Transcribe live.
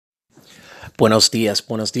Buenos dias,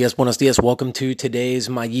 buenos dias, buenos dias. Welcome to today's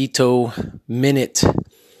Mayito Minute.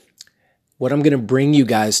 What I'm going to bring you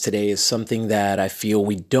guys today is something that I feel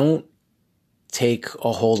we don't take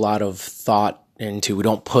a whole lot of thought into, we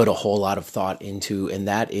don't put a whole lot of thought into, and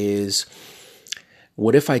that is,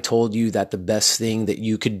 what if I told you that the best thing that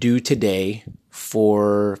you could do today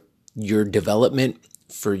for your development,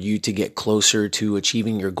 for you to get closer to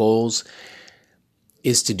achieving your goals,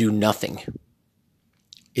 is to do nothing?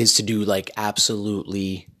 Is to do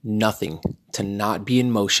absolutely nothing, to not be in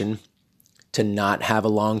motion, to not have a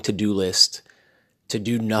long to-do list, to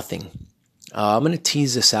do nothing. I'm going to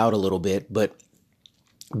tease this out a little bit, but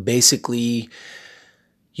basically,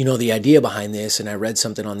 the idea behind this, and I read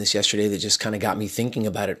something on this yesterday that just kind of got me thinking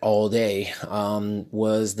about it all day,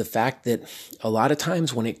 was the fact that a lot of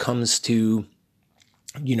times when it comes to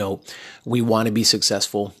we want to be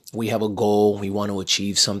successful. We have a goal. We want to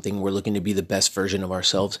achieve something. We're looking to be the best version of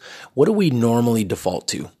ourselves. What do we normally default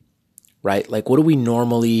to, right? What do we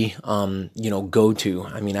normally, go to?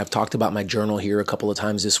 I mean, I've talked about my journal here a couple of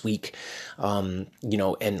times this week, and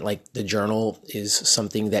the journal is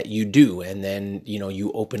something that you do. And then,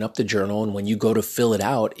 you open up the journal, and when you go to fill it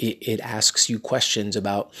out, it asks you questions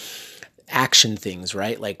about action things,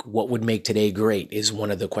 right? What would make today great is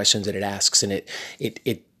one of the questions that it asks. And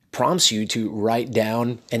it prompts you to write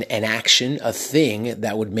down an action, a thing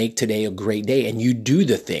that would make today a great day. And you do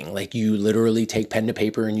the thing, you literally take pen to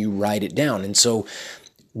paper and you write it down. And so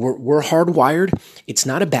we're hardwired. It's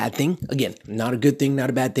not a bad thing. Again, not a good thing, not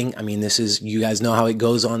a bad thing. I mean, you guys know how it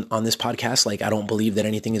goes on this podcast. I don't believe that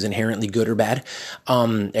anything is inherently good or bad.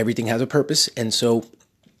 Everything has a purpose. And so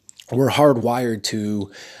we're hardwired to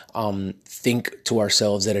think to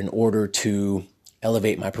ourselves that in order to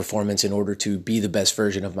elevate my performance, in order to be the best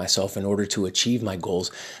version of myself, in order to achieve my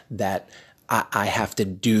goals, that I have to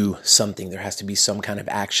do something. There has to be some kind of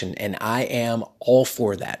action. And I am all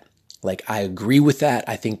for that. I agree with that.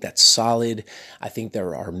 I think that's solid. I think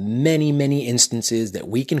there are many, many instances that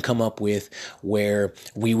we can come up with where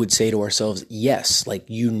we would say to ourselves, yes,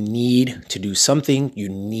 you need to do something. You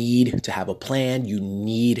need to have a plan. You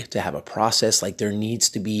need to have a process. There needs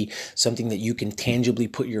to be something that you can tangibly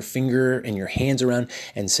put your finger and your hands around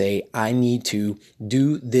and say, I need to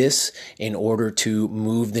do this in order to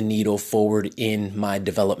move the needle forward in my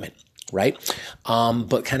development. Right?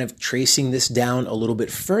 But kind of tracing this down a little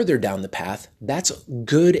bit further down the path, that's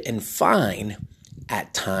good and fine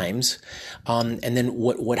at times. And then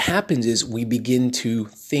what happens is we begin to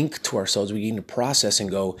think to ourselves, we begin to process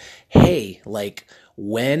and go, hey,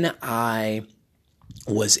 when I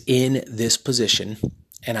was in this position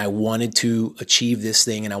and I wanted to achieve this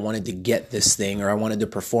thing and I wanted to get this thing, or I wanted to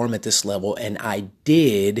perform at this level, and I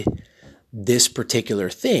did this particular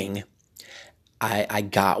thing, I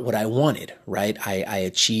got what I wanted, right? I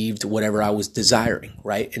achieved whatever I was desiring,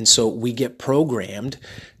 right? And so we get programmed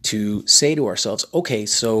to say to ourselves, okay,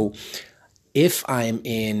 so if I'm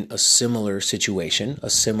in a similar situation, a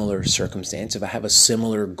similar circumstance, if I have a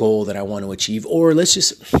similar goal that I want to achieve, or let's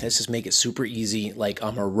just make it super easy.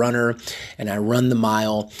 I'm a runner and I run the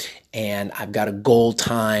mile and I've got a goal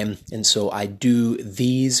time. And so I do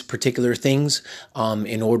these particular things,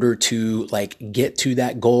 in order to get to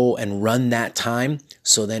that goal and run that time.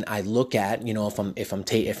 So then I look at,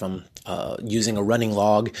 if I'm using a running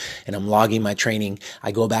log and I'm logging my training,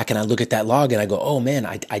 I go back and I look at that log and I go, oh man,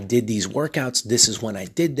 I did these workouts. This is when I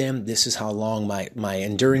did them. This is how long my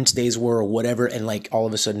endurance days were, or whatever. And all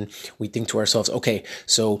of a sudden we think to ourselves, okay,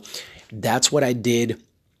 so that's what I did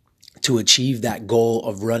to achieve that goal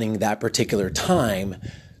of running that particular time.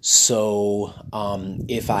 So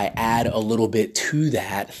if I add a little bit to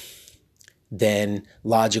that, then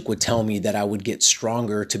logic would tell me that I would get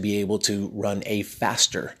stronger to be able to run a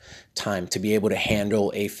faster time, to be able to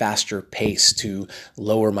handle a faster pace, to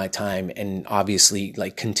lower my time, and obviously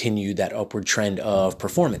continue that upward trend of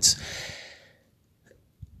performance.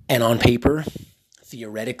 And on paper,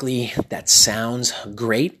 theoretically, that sounds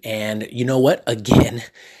great. And you know what? Again,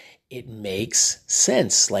 it makes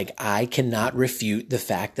sense. I cannot refute the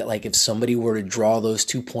fact that if somebody were to draw those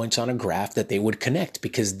 2 points on a graph, that they would connect,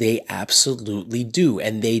 because they absolutely do.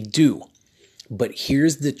 And they do. But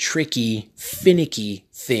here's the tricky, finicky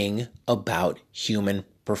thing about human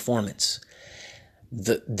performance.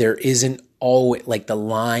 There isn't always, the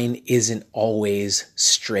line isn't always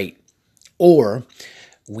straight, or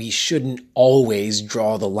we shouldn't always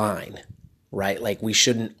draw the line, right? We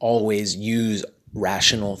shouldn't always use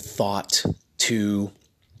rational thought to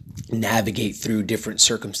navigate through different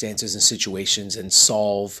circumstances and situations and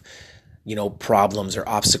solve, problems or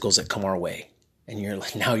obstacles that come our way. And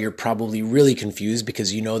now you're probably really confused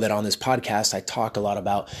because you know that on this podcast, I talk a lot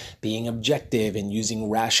about being objective and using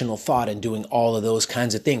rational thought and doing all of those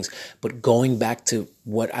kinds of things. But going back to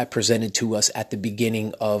what I presented to us at the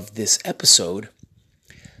beginning of this episode,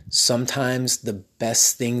 sometimes the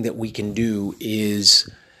best thing that we can do is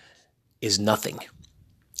nothing.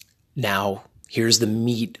 Now, here's the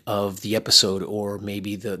meat of the episode, or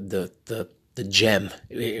maybe the gem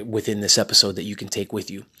within this episode that you can take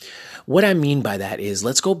with you. What I mean by that is,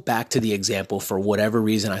 let's go back to the example. For whatever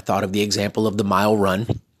reason, I thought of the example of the mile run,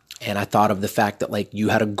 and I thought of the fact that like you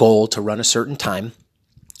had a goal to run a certain time.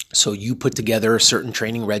 So you put together a certain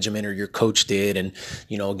training regimen, or your coach did, and,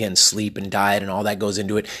 again, sleep and diet and all that goes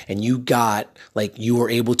into it. And you were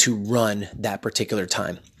able to run that particular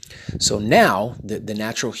time. So now the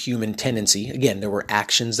natural human tendency, again, there were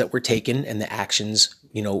actions that were taken, and the actions,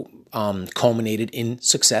 culminated in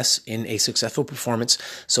success, in a successful performance.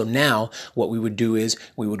 So now what we would do is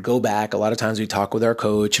we would go back. A lot of times we talk with our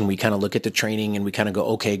coach and we kind of look at the training and we kind of go,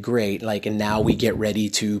 okay, great. And now we get ready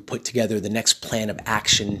to put together the next plan of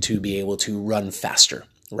action to be able to run faster.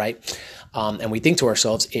 Right. And we think to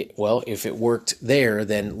ourselves, if it worked there,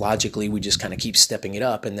 then logically we just kind of keep stepping it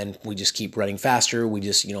up, and then we just keep running faster. We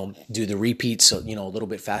just, do the repeats, so, a little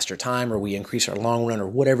bit faster time, or we increase our long run, or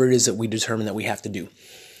whatever it is that we determine that we have to do.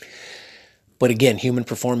 But again, human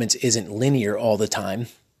performance isn't linear all the time.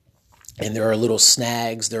 And there are little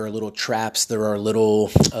snags, there are little traps, there are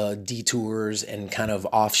little detours and kind of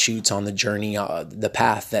offshoots on the journey, the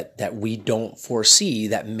path that we don't foresee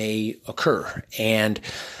that may occur. And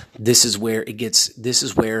this is where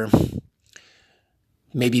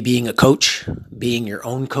maybe being a coach, being your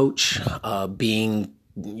own coach, being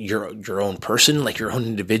your own person, like your own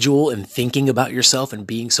individual, and thinking about yourself and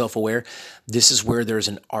being self-aware, this is where there's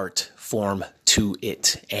an art form to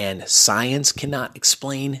it. And science cannot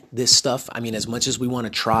explain this stuff. I mean, as much as we want to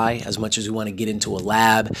try, as much as we want to get into a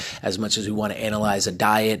lab, as much as we want to analyze a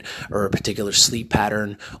diet or a particular sleep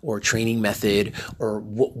pattern or training method or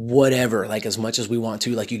whatever, as much as we want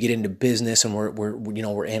to, you get into business and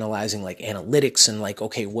we're analyzing analytics and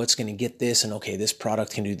okay, what's going to get this, and okay, this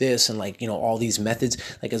product can do this, and all these methods,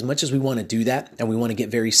 as much as we want to do that, and we want to get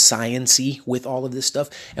very science-y with all of this stuff,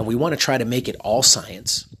 and we want to try to make it all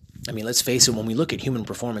science. I mean, let's face it, when we look at human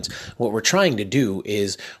performance, what we're trying to do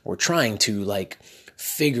is we're trying to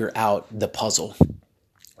figure out the puzzle.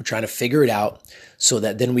 We're trying to figure it out so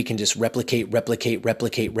that then we can just replicate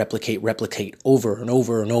over and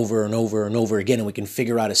over and over and over and over again. And we can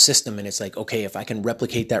figure out a system. And it's okay, if I can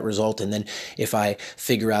replicate that result, and then if I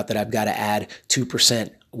figure out that I've got to add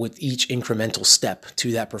 2% with each incremental step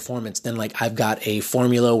to that performance, then I've got a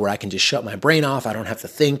formula where I can just shut my brain off. I don't have to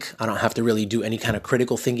think. I don't have to really do any kind of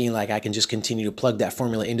critical thinking. I can just continue to plug that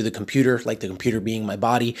formula into the computer, the computer being my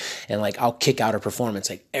body, and I'll kick out a performance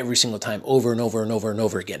every single time over and over and over and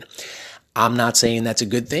over again. I'm not saying that's a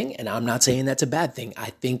good thing, and I'm not saying that's a bad thing.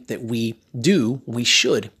 I think that we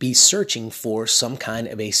should be searching for some kind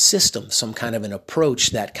of a system, some kind of an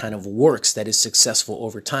approach that kind of works, that is successful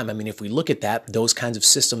over time. I mean, if we look at that, those kinds of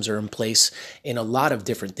systems are in place in a lot of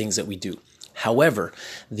different things that we do. However,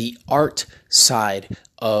 the art side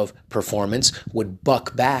of performance would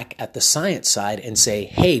buck back at the science side and say,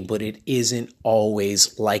 hey, but it isn't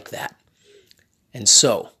always like that. And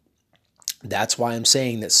so that's why I'm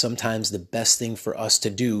saying that sometimes the best thing for us to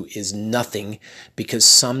do is nothing, because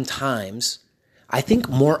sometimes, I think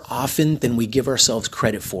more often than we give ourselves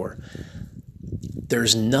credit for,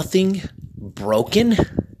 there's nothing broken.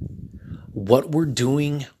 What we're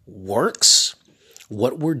doing works.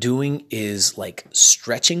 What we're doing is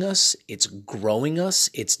stretching us, it's growing us,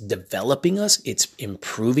 it's developing us, it's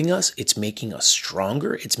improving us, it's making us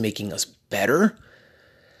stronger, it's making us better.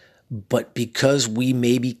 But because we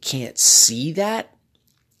maybe can't see that,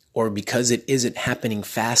 or because it isn't happening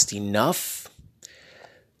fast enough,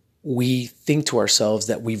 we think to ourselves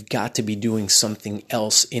that we've got to be doing something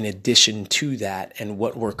else in addition to that, and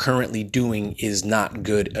what we're currently doing is not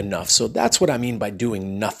good enough. So that's what I mean by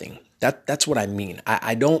doing nothing. That's what I mean.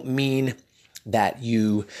 I don't mean that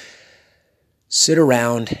you sit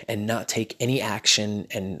around and not take any action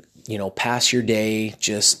and pass your day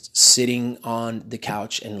just sitting on the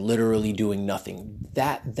couch and literally doing nothing.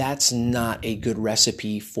 That's not a good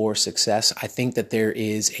recipe for success. I think that there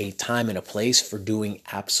is a time and a place for doing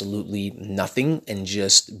absolutely nothing and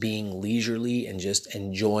just being leisurely and just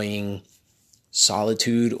enjoying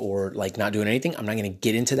solitude, or not doing anything. I'm not going to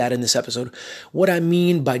get into that in this episode. What I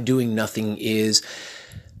mean by doing nothing is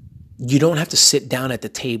you don't have to sit down at the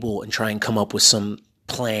table and try and come up with some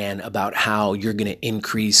plan about how you're going to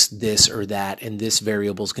increase this or that, and this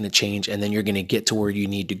variable is going to change, and then you're going to get to where you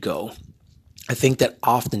need to go. I think that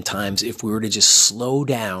oftentimes if we were to just slow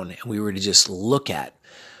down and we were to just look at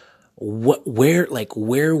where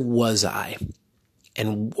was I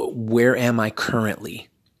and where am I currently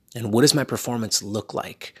and what does my performance look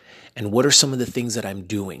like and what are some of the things that I'm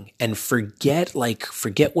doing, and forget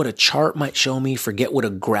what a chart might show me, forget what a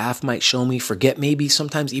graph might show me, forget maybe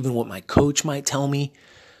sometimes even what my coach might tell me,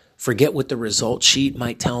 forget what the result sheet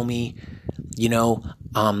might tell me.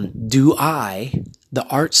 Do I, the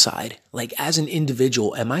art side, like as an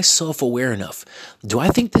individual, am I self-aware enough? Do I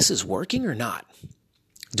think this is working or not?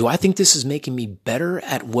 Do I think this is making me better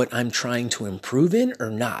at what I'm trying to improve in or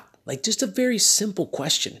not? Like, just a very simple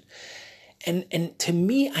question. And to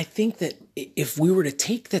me, I think that if we were to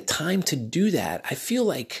take the time to do that, I feel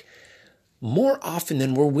like more often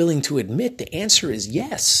than we're willing to admit, the answer is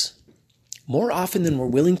yes. More often than we're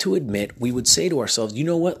willing to admit, we would say to ourselves, you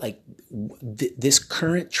know what, like this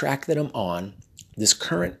current track that I'm on, this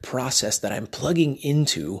current process that I'm plugging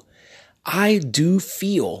into, I do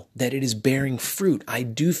feel that it is bearing fruit. I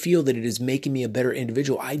do feel that it is making me a better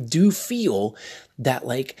individual. I do feel that,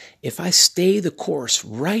 like, if I stay the course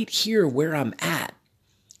right here where I'm at,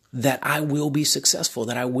 that I will be successful,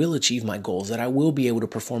 that I will achieve my goals, that I will be able to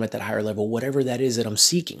perform at that higher level, whatever that is that I'm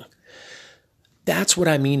seeking. That's what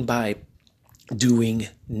I mean by doing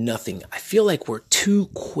nothing. I feel like we're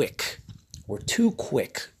too quick. We're too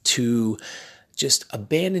quick to just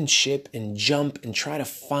abandon ship and jump and try to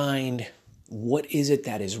find what is it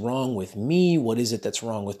that is wrong with me? What is it that's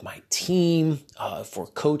wrong with my team? For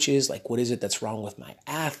coaches, like, what is it that's wrong with my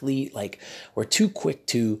athlete? Like, we're too quick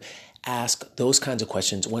to ask those kinds of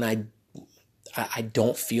questions when I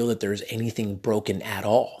don't feel that there's anything broken at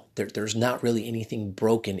all. There's not really anything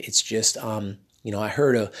broken. It's just, I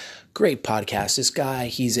heard a great podcast. This guy,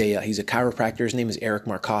 he's a chiropractor. His name is Eric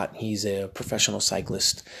Marcotte. He's a professional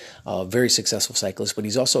cyclist, very successful cyclist, but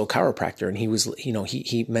he's also a chiropractor. And he was,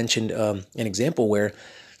 he mentioned an example where,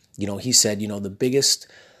 he said, the biggest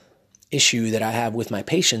issue that I have with my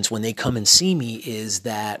patients when they come and see me is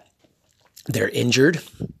that they're injured.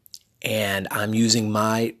 And I'm using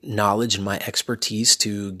my knowledge and my expertise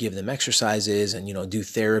to give them exercises and, do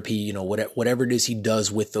therapy, whatever it is he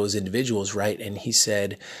does with those individuals, right? And he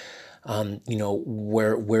said,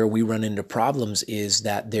 where we run into problems is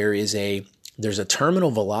that there's a terminal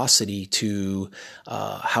velocity to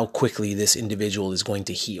how quickly this individual is going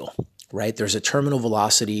to heal. Right? There's a terminal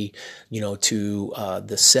velocity, to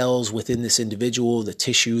the cells within this individual, the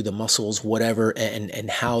tissue, the muscles, whatever, and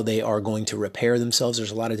how they are going to repair themselves.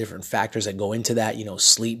 There's a lot of different factors that go into that,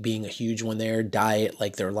 sleep being a huge one there, diet,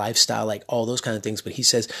 like their lifestyle, like all those kind of things. But he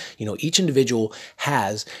says, each individual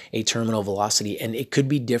has a terminal velocity and it could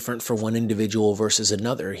be different for one individual versus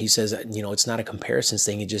another. He says, it's not a comparison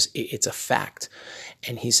thing. It's a fact.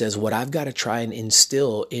 And he says, what I've got to try and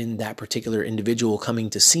instill in that particular individual coming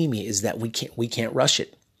to see me is that we can't rush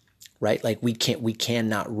it, right? Like we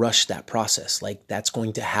cannot rush that process. Like that's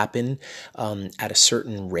going to happen at a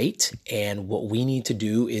certain rate. And what we need to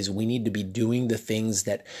do is we need to be doing the things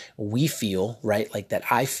that we feel, right? Like that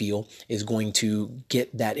I feel is going to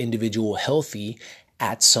get that individual healthy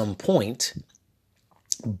at some point.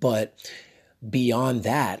 But beyond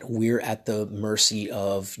that, we're at the mercy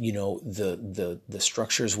of, the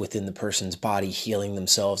structures within the person's body healing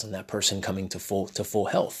themselves and that person coming to full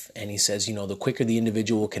health. And he says, the quicker the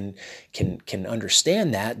individual can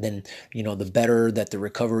understand that, then, the better that the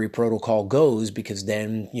recovery protocol goes, because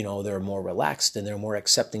then, they're more relaxed and they're more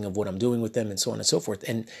accepting of what I'm doing with them and so on and so forth.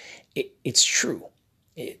 And it's true.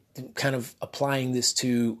 Kind of applying this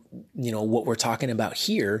to, what we're talking about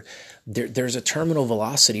here, there's a terminal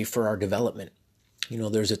velocity for our development.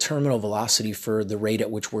 There's a terminal velocity for the rate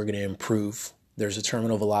at which we're going to improve. There's a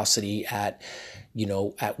terminal velocity at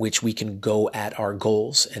which we can go at our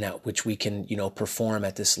goals and at which we can, perform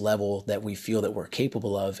at this level that we feel that we're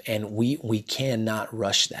capable of. And we cannot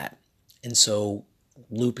rush that. And so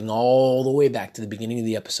looping all the way back to the beginning of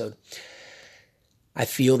the episode, I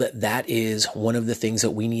feel that is one of the things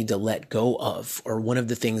that we need to let go of, or one of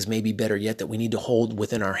the things, maybe better yet, that we need to hold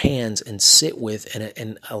within our hands and sit with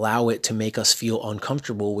and allow it to make us feel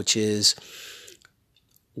uncomfortable, which is,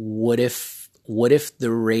 what if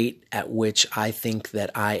the rate at which I think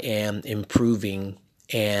that I am improving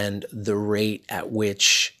and the rate at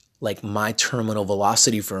which, like, my terminal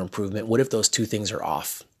velocity for improvement, what if those two things are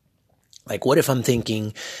off? Like, what if I'm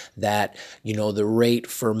thinking that, the rate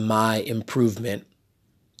for my improvement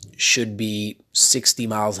should be 60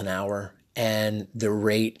 miles an hour and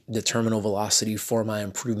the terminal velocity for my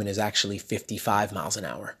improvement is actually 55 miles an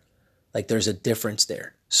hour. Like, there's a difference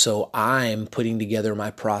there. So I'm putting together my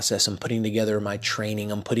process, I'm putting together my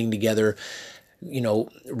training, I'm putting together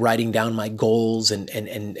writing down my goals and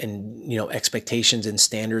expectations and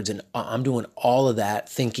standards. And I'm doing all of that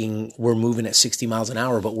thinking we're moving at 60 miles an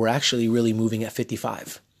hour, but we're actually really moving at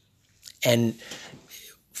 55. And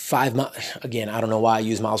 5 miles, again, I don't know why I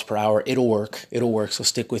use miles per hour. It'll work. So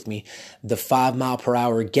stick with me. The 5 mile per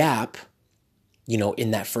hour gap,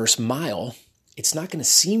 in that first mile, it's not going to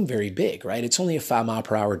seem very big, right? It's only a 5 mile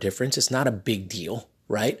per hour difference. It's not a big deal,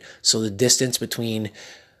 right? So the distance between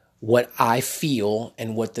what I feel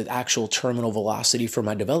and what the actual terminal velocity for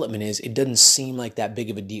my development is, it doesn't seem like that big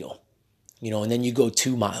of a deal, and then you go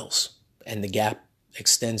 2 miles and the gap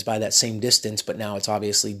extends by that same distance, but now it's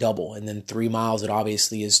obviously double. And then 3 miles, it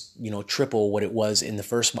obviously is, triple what it was in the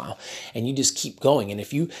first mile. And you just keep going. And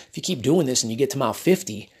if you keep doing this and you get to mile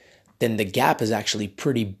 50, then the gap is actually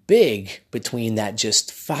pretty big between that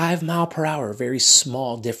just 5 mile per hour, very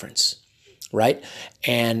small difference, right?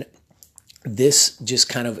 And this just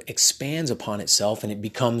kind of expands upon itself and it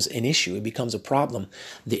becomes an issue. It becomes a problem.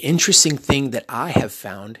 The interesting thing that I have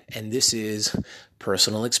found, and this is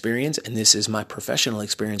personal experience, and this is my professional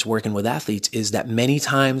experience working with athletes, is that many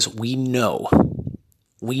times we know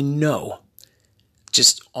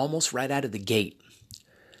just almost right out of the gate,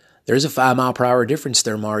 there's a 5 mile per hour difference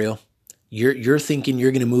there, Mario. You're thinking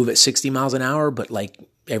you're going to move at 60 miles an hour, but like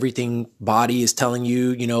everything body is telling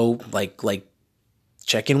you, like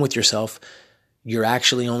check in with yourself. You're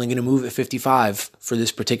actually only going to move at 55 for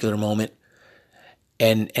this particular moment.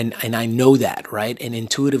 And I know that, right? And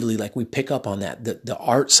intuitively, like we pick up on that. The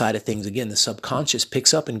art side of things, again, the subconscious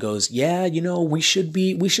picks up and goes, yeah, we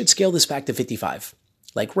should scale this back to 55.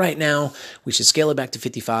 Like right now, we should scale it back to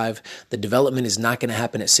 55. The development is not going to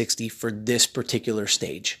happen at 60 for this particular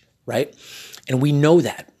stage, right? And we know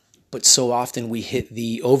that. But so often we hit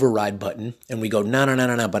the override button and we go,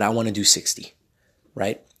 no, but I want to do 60,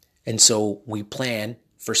 right? And so we plan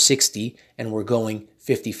for 60 and we're going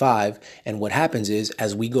 55. And what happens is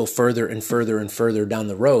as we go further and further and further down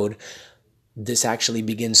the road, this actually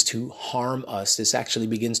begins to harm us. This actually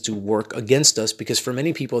begins to work against us because for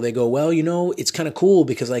many people, they go, well, it's kind of cool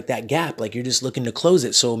because like that gap, like you're just looking to close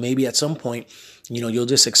it. So maybe at some point, you'll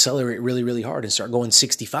just accelerate really, really hard and start going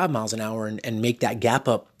 65 miles an hour and make that gap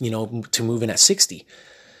up, to moving at 60.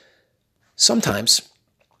 Sometimes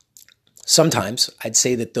I'd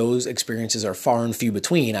say that those experiences are far and few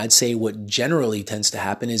between. I'd say what generally tends to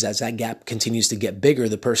happen is as that gap continues to get bigger,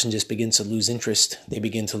 the person just begins to lose interest. They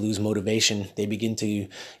begin to lose motivation. They begin to,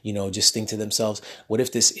 just think to themselves, what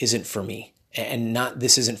if this isn't for me? And not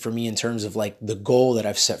this isn't for me in terms of like the goal that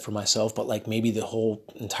I've set for myself, but like maybe the whole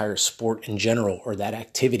entire sport in general or that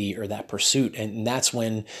activity or that pursuit. And that's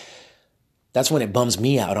when it bums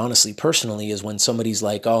me out, honestly, personally, is when somebody's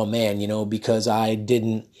like, oh man, because I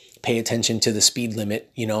didn't pay attention to the speed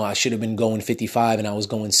limit, I should have been going 55 and I was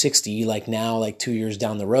going 60. Like now, like 2 years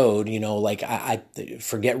down the road, like I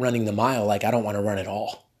forget running the mile. Like I don't want to run at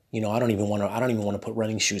all. I don't even want to put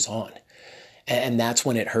running shoes on. And that's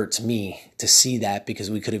when it hurts me to see that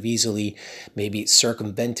because we could have easily maybe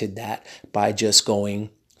circumvented that by just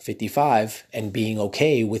going 55 and being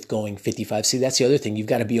okay with going 55. See, that's the other thing. You've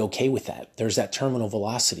got to be okay with that. There's that terminal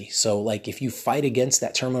velocity. So like if you fight against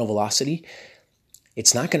that terminal velocity,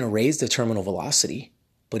 it's not going to raise the terminal velocity.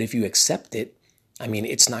 But if you accept it,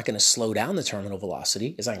 it's not going to slow down the terminal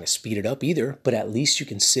velocity. It's not going to speed it up either, but at least you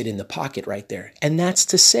can sit in the pocket right there. And that's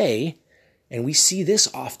to say, and we see this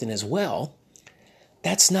often as well,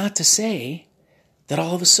 that's not to say that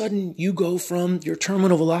all of a sudden you go from your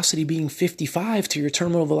terminal velocity being 55 to your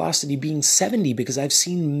terminal velocity being 70, because I've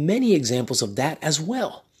seen many examples of that as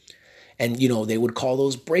well. And, they would call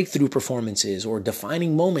those breakthrough performances or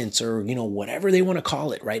defining moments or, whatever they want to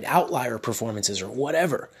call it, right? Outlier performances or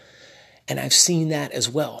whatever. And I've seen that as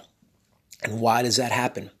well. And why does that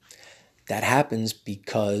happen? That happens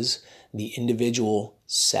because the individual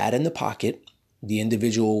sat in the pocket. The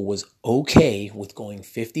individual was okay with going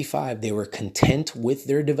 55. They were content with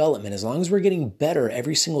their development. As long as we're getting better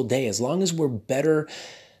every single day, as long as we're better,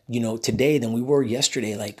 today than we were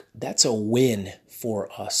yesterday, like that's a win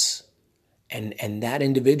for us. And that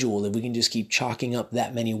individual, if we can just keep chalking up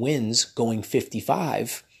that many wins going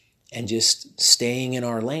 55 and just staying in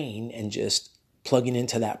our lane and just plugging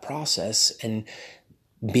into that process and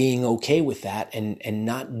being okay with that and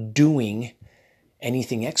not doing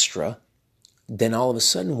anything extra, then all of a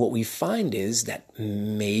sudden what we find is that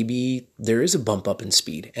maybe there is a bump up in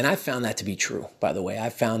speed. And I found that to be true, by the way. I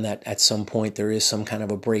found that at some point there is some kind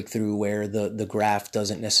of a breakthrough where the graph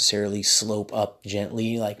doesn't necessarily slope up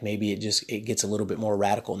gently. Like maybe it gets a little bit more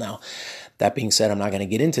radical. Now, that being said, I'm not going to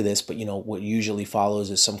get into this, but what usually follows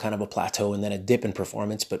is some kind of a plateau and then a dip in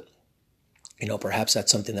performance. But Perhaps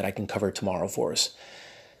that's something that I can cover tomorrow for us.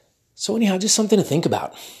 So anyhow, just something to think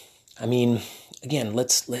about. I mean, again,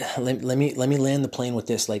 let me land the plane with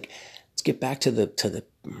this. Like, let's get back to the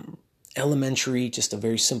elementary, just a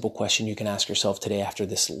very simple question you can ask yourself today after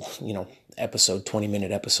this,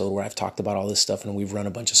 20-minute episode where I've talked about all this stuff and we've run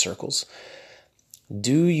a bunch of circles.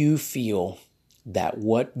 Do you feel that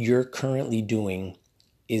what you're currently doing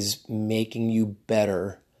is making you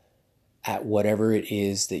better at whatever it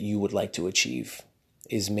is that you would like to achieve?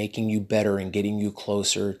 Is making you better and getting you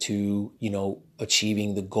closer to,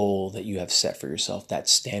 achieving the goal that you have set for yourself, that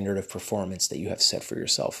standard of performance that you have set for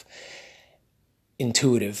yourself?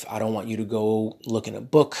 Intuitive. I don't want you to go look in a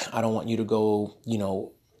book. I don't want you to go,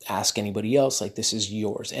 ask anybody else. Like, this is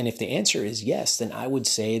yours. And if the answer is yes, then I would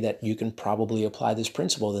say that you can probably apply this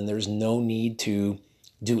principle. Then there's no need to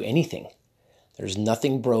do anything. There's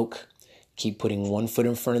nothing broke. Keep putting one foot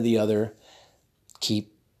in front of the other.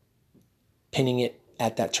 Keep pinning it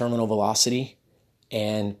at that terminal velocity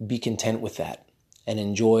and be content with that and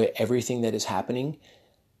enjoy everything that is happening,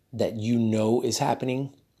 that is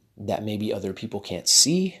happening, that maybe other people can't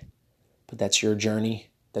see, but that's your journey.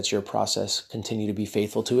 That's your process. Continue to be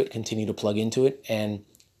faithful to it. Continue to plug into it. And,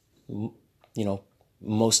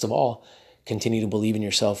 most of all, continue to believe in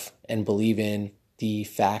yourself and believe in the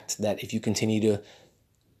fact that if you continue to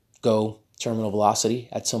go terminal velocity,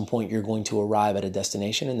 at some point you're going to arrive at a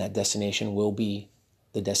destination, and that destination will be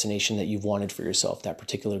the destination that you've wanted for yourself, that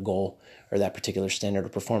particular goal or that particular standard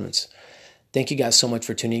of performance. Thank you guys so much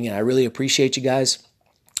for tuning in. I really appreciate you guys.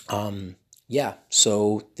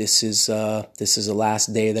 So this is the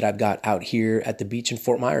last day that I've got out here at the beach in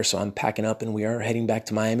Fort Myers. So I'm packing up and we are heading back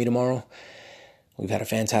to Miami tomorrow. We've had a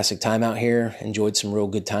fantastic time out here, enjoyed some real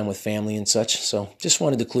good time with family and such. So just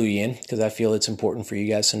wanted to clue you in because I feel it's important for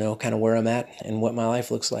you guys to know kind of where I'm at and what my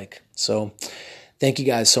life looks like. So thank you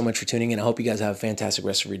guys so much for tuning in. I hope you guys have a fantastic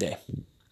rest of your day.